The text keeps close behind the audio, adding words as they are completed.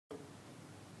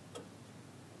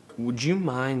Would you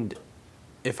mind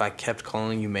if I kept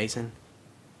calling you Mason?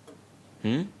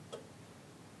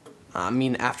 I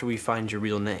mean, after we find your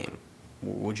real name.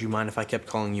 Would you mind if I kept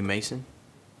calling you Mason?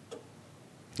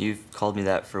 You've called me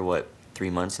that for, what, 3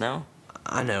 months now?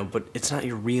 I know, but it's not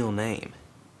your real name.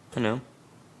 I know.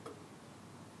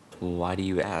 Why do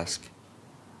you ask?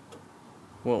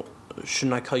 Well,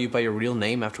 shouldn't I call you by your real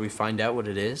name after we find out what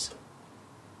it is?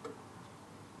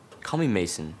 Call me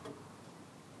Mason.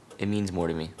 It means more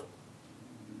to me.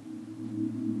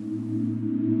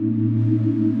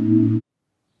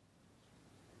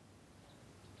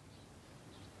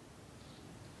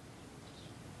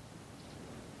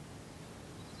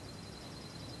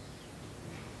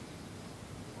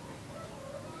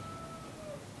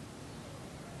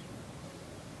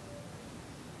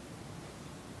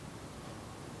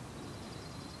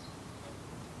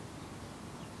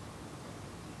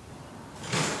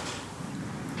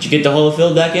 Did you get the hole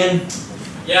filled back in?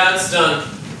 Yeah, it's done.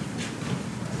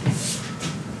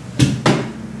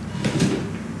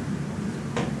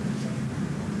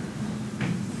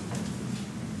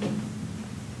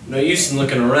 No use in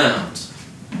looking around.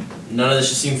 None of this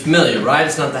should seem familiar, right?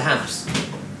 It's not the house.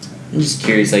 I'm just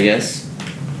curious, I guess.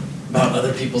 About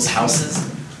other people's houses?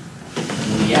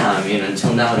 Yeah, I mean,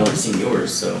 until now I'd only seen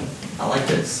yours, so I like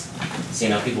this.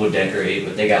 Seeing how people would decorate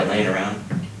what they got laying around.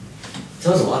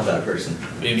 Tells a lot about a person.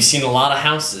 Maybe seen a lot of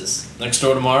houses. Next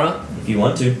door tomorrow? If you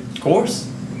want to. Of course.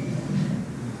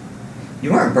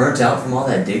 You weren't burnt out from all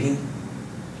that digging?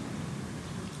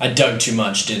 I dug too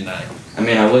much, didn't I? I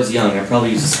mean, I was young. I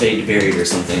probably used a spade to bury it or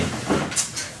something.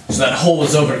 So that hole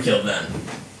was overkill then?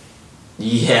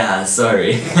 Yeah,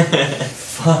 sorry.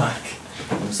 Fuck.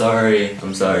 I'm sorry.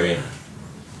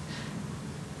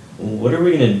 What are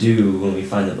we gonna do when we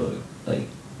find the book? Like,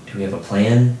 do we have a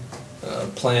plan?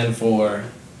 Plan for...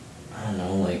 I don't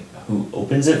know, like, who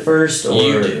opens it first, or...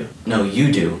 You do. No,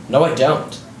 you do. No, I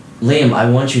don't. Liam, I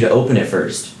want you to open it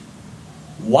first.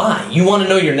 Why? You want to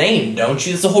know your name, don't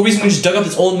you? That's the whole reason we just dug up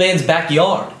this old man's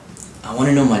backyard. I want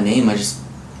to know my name, I just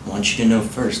want you to know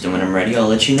first, and when I'm ready, I'll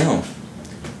let you know.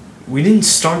 We didn't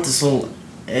start this little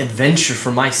adventure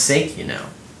for my sake, you know.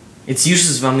 It's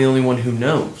useless if I'm the only one who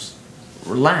knows.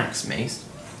 Relax, Mace.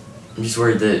 I'm just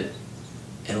worried that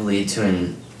it'll lead to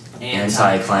an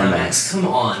anticlimax. Come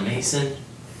on, Mason.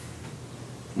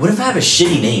 What if I have a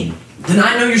shitty name? Then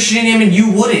I know your shitty name and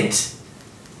you wouldn't.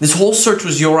 This whole search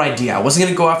was your idea. I wasn't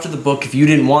gonna go after the book if you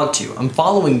didn't want to. I'm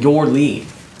following your lead.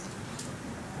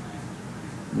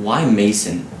 Why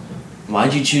Mason?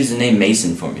 Why'd you choose the name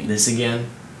Mason for me? This again?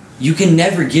 You can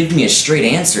never give me a straight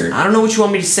answer. I don't know what you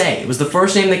want me to say. It was the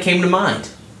first name that came to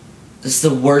mind. This is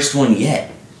the worst one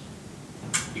yet.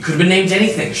 You could have been named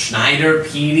anything. Schneider,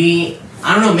 Petey.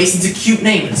 I don't know, Mason's a cute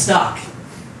name and stuck.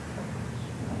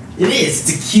 It is.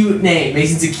 It's a cute name.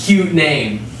 Mason's a cute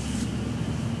name.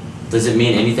 Does it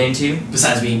mean anything to you?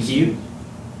 Besides being cute?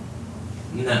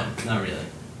 No, not really.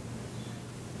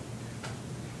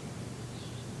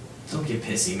 Don't get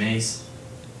pissy, Mace.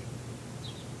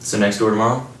 So next door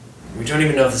tomorrow? We don't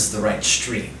even know if this is the right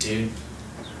street, dude.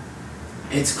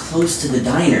 It's close to the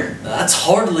diner. That's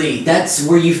hardly... That's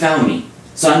where you found me.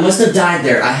 So I must have died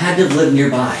there. I had to have lived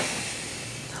nearby.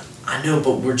 I know,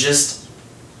 but we're just...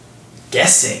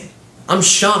 guessing. I'm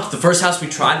shocked the first house we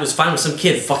tried was fine with some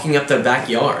kid fucking up their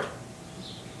backyard.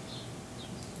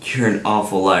 You're an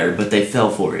awful liar, but they fell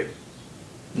for it.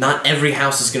 Not every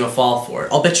house is gonna fall for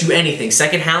it. I'll bet you anything.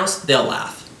 Second house, they'll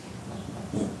laugh.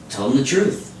 Well, tell them the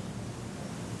truth.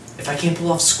 If I can't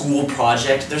pull off school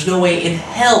project, there's no way in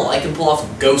hell I can pull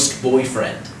off ghost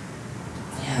boyfriend.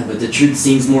 Yeah, but the truth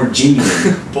seems more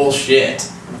genuine. Bullshit.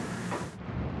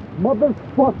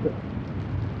 Motherfucker.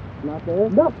 Not there?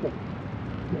 Nothing.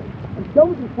 I'm done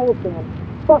with this whole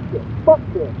thing. Fuck it. Fuck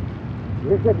this.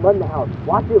 You're just run the house.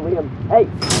 Watch it, Liam. Hey.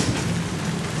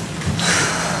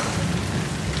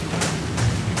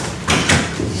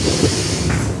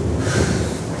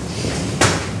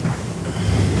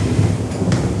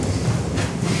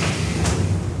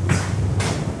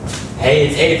 Hey,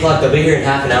 it's 8 o'clock. They'll be here in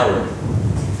half an hour.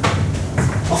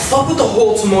 I'll fuck with the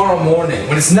hole tomorrow morning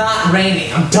when it's not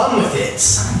raining. I'm done with it.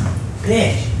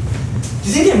 Bitch. Do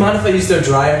you think they mind if I use their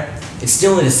dryer? It's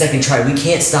still in the second try. We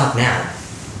can't stop now.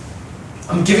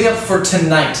 I'm giving up for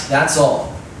tonight. That's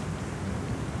all.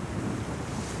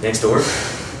 Next door?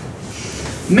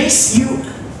 Mace,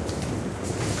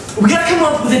 we gotta come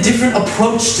up with a different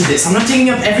approach to this. I'm not digging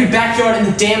up every backyard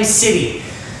in the damn city.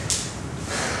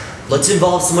 Let's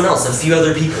involve someone else, a few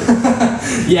other people.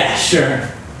 Yeah, sure.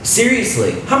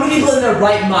 Seriously. How many people in their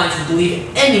right minds would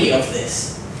believe any of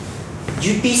this?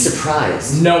 You'd be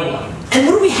surprised. No one. And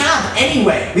what do we have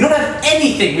anyway? We don't have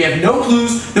anything. We have no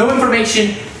clues, no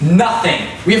information, nothing.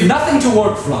 We have nothing to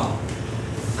work from.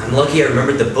 I'm lucky I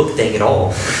remembered the book thing at all.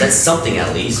 That's something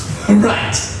at least.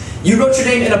 Right. You wrote your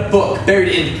name in a book buried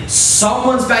in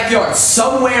someone's backyard,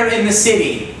 somewhere in the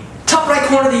city. Top right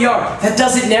corner of the yard. That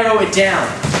doesn't narrow it down.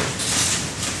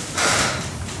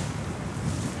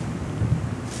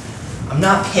 I'm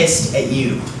not pissed at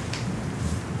you.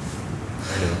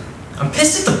 I'm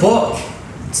pissed at the book.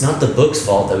 It's not the book's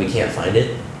fault that we can't find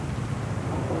it.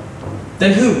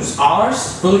 Then whose?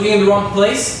 Ours? For looking in the wrong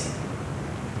place?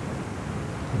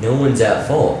 No one's at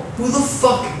fault. Who the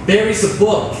fuck buries a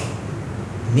book?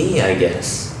 Me, I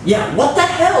guess. Yeah, what the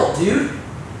hell, dude?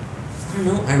 I don't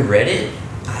know, I read it.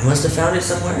 I must have found it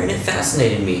somewhere and it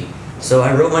fascinated me. So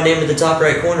I wrote my name at the top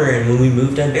right corner, and when we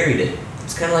moved I buried it.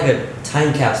 It's kind of like a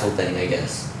time capsule thing, I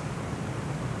guess.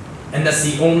 And that's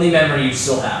the only memory you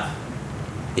still have?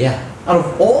 Yeah. Out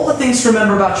of all the things to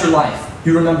remember about your life,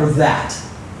 you remember that.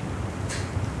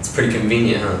 It's pretty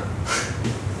convenient, huh?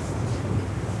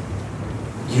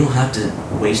 You don't have to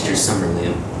waste your summer,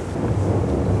 Liam.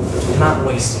 I'm not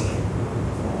wasting it.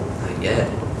 Not yet.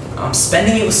 I'm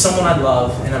spending it with someone I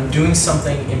love, and I'm doing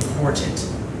something important.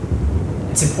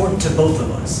 It's important to both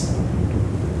of us.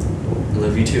 I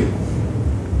love you too.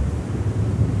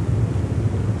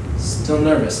 Still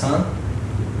nervous, huh?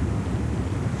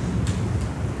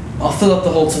 I'll fill up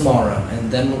the hole tomorrow,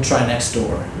 and then we'll try next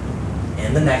door.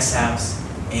 And the next house,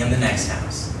 and the next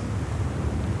house.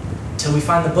 Till we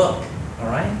find the book,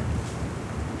 alright?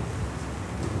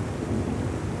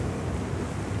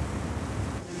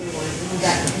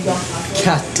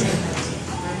 God damn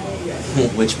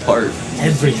it. Which part?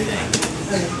 Everything.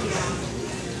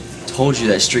 Told you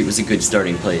that street was a good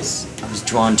starting place. I was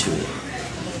drawn to it.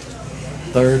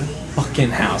 Third fucking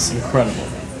house, incredible.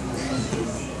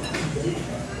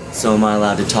 So am I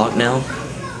allowed to talk now?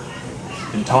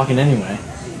 Been talking anyway.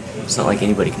 It's not like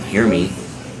anybody can hear me.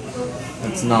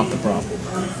 That's not the problem.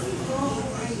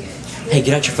 Hey,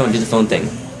 get out your phone, do the phone thing.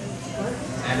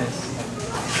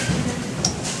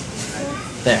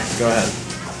 There, go ahead.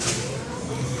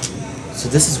 So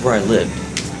this is where I lived.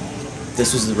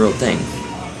 This was the real thing.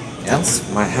 Yeah? That's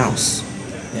my house.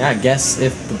 Yeah, I guess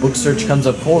if the book search comes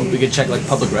up cold, we could check like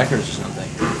public records or something.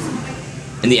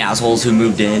 And the assholes who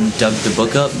moved in dug the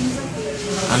book up?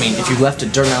 I mean, if you left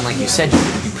it dirt around like you said, it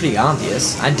would be pretty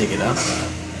obvious. I'd dig it up.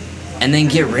 And then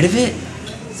get rid of it?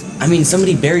 I mean,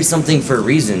 somebody buries something for a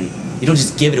reason. You don't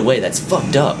just give it away. That's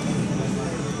fucked up.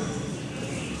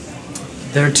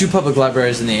 There are 2 public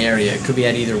libraries in the area. It could be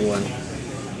at either one.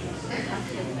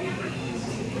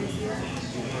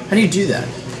 How do you do that?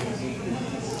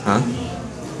 Huh?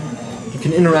 You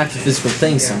can interact with physical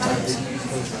things sometimes.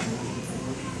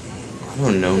 I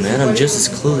don't know, man. I'm just as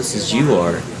clueless as you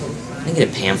are. I didn't get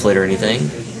a pamphlet or anything.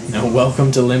 No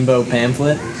welcome to limbo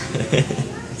pamphlet?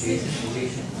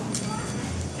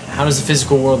 How does the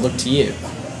physical world look to you?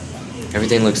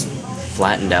 Everything looks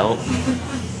flattened out,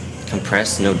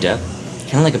 compressed, no depth.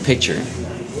 Kind of like a picture.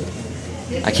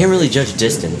 I can't really judge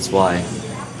distance. Why?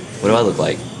 What do I look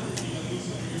like?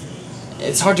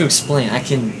 It's hard to explain. I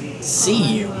can see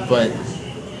you, but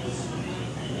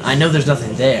I know there's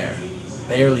nothing there.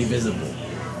 Barely visible.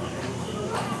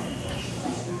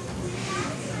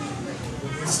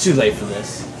 It's too late for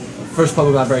this. First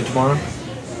public library tomorrow,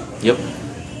 Yep.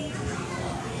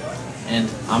 and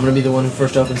I'm gonna be the one who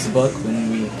first opens the book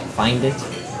when we find it.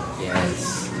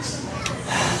 Yes.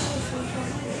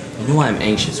 You know why I'm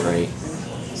anxious, right?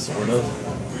 Sort of.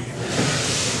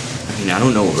 I mean, I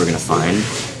don't know what we're gonna find.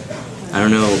 I don't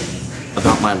know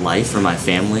about my life or my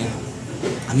family.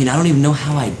 I mean, I don't even know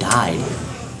how I died.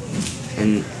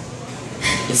 And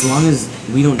as long as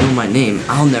we don't know my name,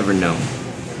 I'll never know.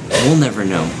 We'll never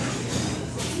know.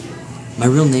 My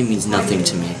real name means nothing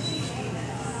to me.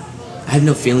 I have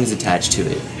no feelings attached to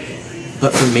it.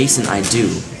 But for Mason, I do,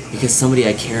 because somebody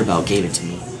I care about gave it to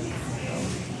me.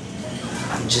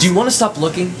 Do you want to stop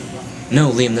looking? No,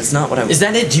 Liam, that's not what I... Is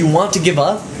that it? Do you want to give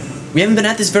up? We haven't been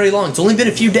at this very long. It's only been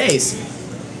a few days.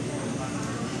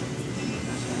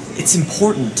 It's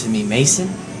important to me, Mason.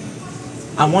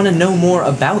 I want to know more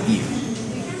about you.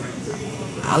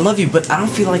 I love you, but I don't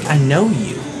feel like I know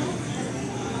you.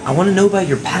 I want to know about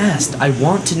your past. I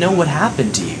want to know what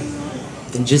happened to you.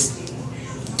 Then just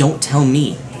don't tell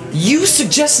me. You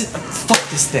suggested... Fuck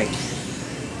this thing.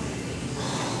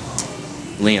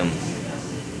 Liam.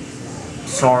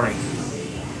 Sorry.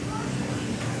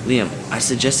 Liam, I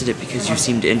suggested it because you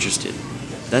seemed interested.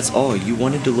 That's all. You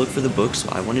wanted to look for the book, so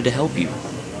I wanted to help you.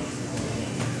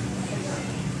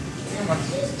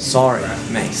 Sorry,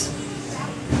 Mace.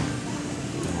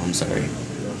 No, I'm sorry.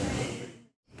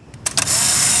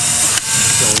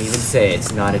 Don't even say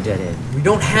it's not a dead end. We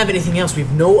don't have anything else. We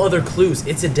have no other clues.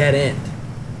 It's a dead end.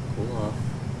 Cool off.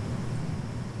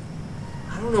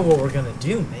 I don't know what we're gonna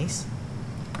do, Mace.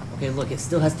 Okay, look, it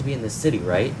still has to be in the city,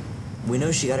 right? We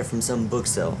know she got it from some book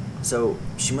sale, so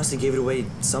she must have gave it away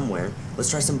somewhere.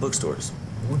 Let's try some bookstores.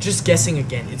 We're just guessing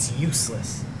again. It's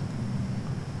useless.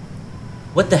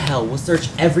 What the hell? We'll search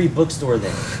every bookstore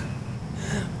then.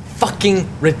 Fucking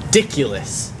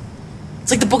ridiculous. It's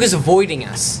like the book is avoiding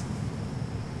us.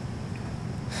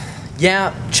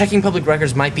 Yeah, checking public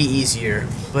records might be easier,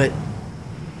 but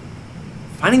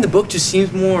finding the book just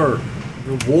seems more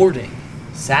rewarding.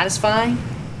 Satisfying?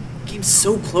 The game's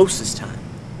so close this time.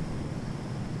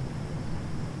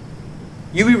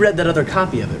 You reread that other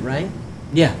copy of it, right?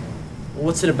 Yeah. Well,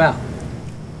 what's it about?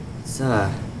 It's,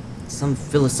 some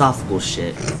philosophical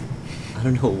shit. I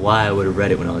don't know why I would have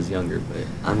read it when I was younger, but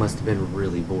I must have been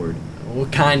really bored.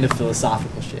 What kind of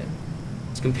philosophical shit?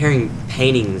 It's comparing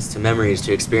paintings to memories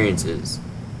to experiences.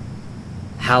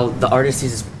 How the artist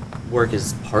sees his work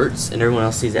as parts and everyone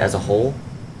else sees it as a whole.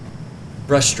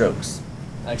 Brushstrokes.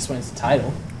 That explains the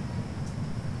title.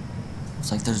 It's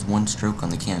like there's one stroke on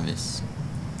the canvas,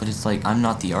 but it's like I'm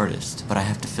not the artist, but I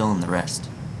have to fill in the rest.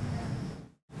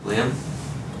 Liam?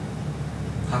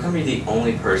 How come you're the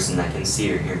only person that can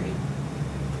see or hear me?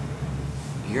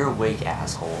 You're awake,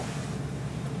 asshole.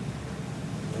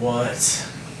 What?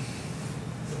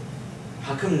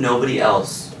 How come nobody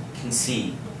else can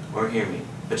see or hear me,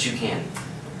 but you can?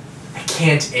 I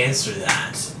can't answer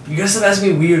that. You gotta stop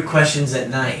asking me weird questions at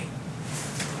night.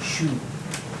 Shoot.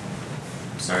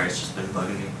 Sorry, it's just been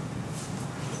bugging me.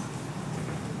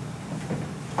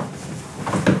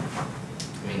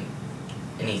 I mean,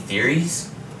 any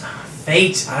theories?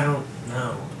 Fate? I don't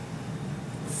know.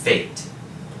 Fate.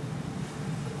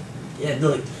 Yeah,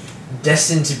 like,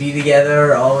 destined to be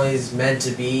together, always meant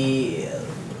to be.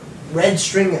 Red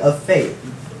string of fate.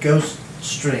 Ghost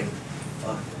string.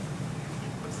 Fuck.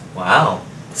 Wow.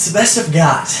 It's the best I've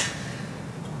got.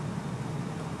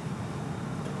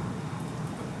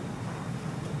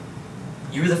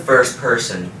 You were the first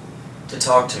person to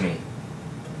talk to me.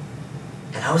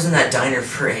 And I was in that diner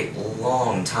for a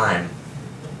long time.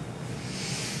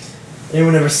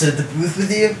 Anyone ever sit at the booth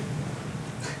with you?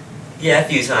 Yeah, a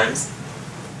few times.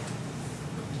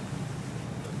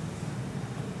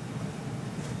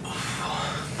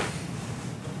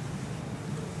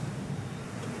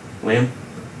 Liam?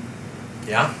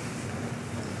 Yeah?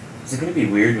 Is it gonna be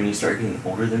weird when you start getting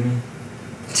older than me?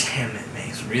 Damn it,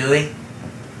 Mace. Really?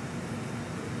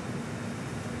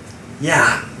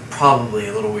 Yeah, probably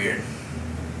a little weird.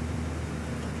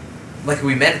 Like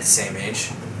we met at the same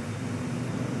age.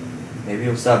 Maybe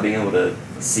you'll stop being able to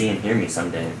see and hear me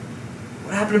someday.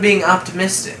 What happened to being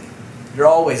optimistic? You're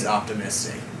always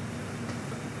optimistic.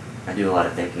 I do a lot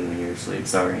of thinking when you're asleep,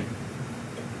 sorry.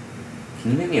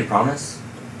 Can you make me a promise?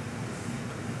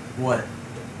 What?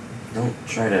 Don't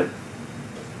try to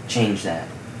change that,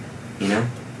 you know?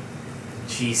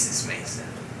 Jesus, Mason.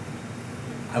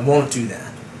 I won't do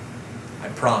that. I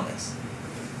promise.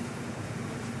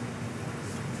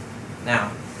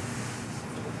 Now,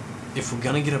 if we're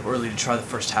gonna get up early to try the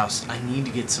first house, I need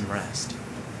to get some rest.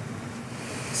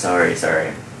 Sorry.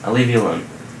 I'll leave you alone.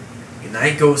 Good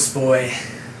night, ghost boy.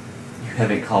 You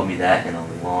haven't called me that in a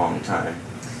long time.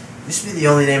 Used to be the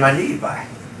only name I knew you by.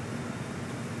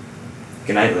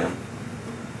 Good night, Liam.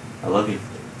 I love you.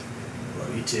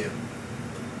 Love you too.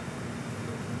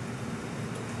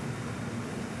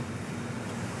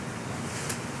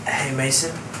 Hey,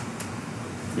 Mason.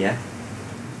 Yeah?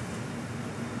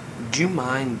 Would you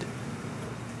mind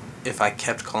if I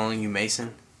kept calling you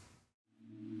Mason?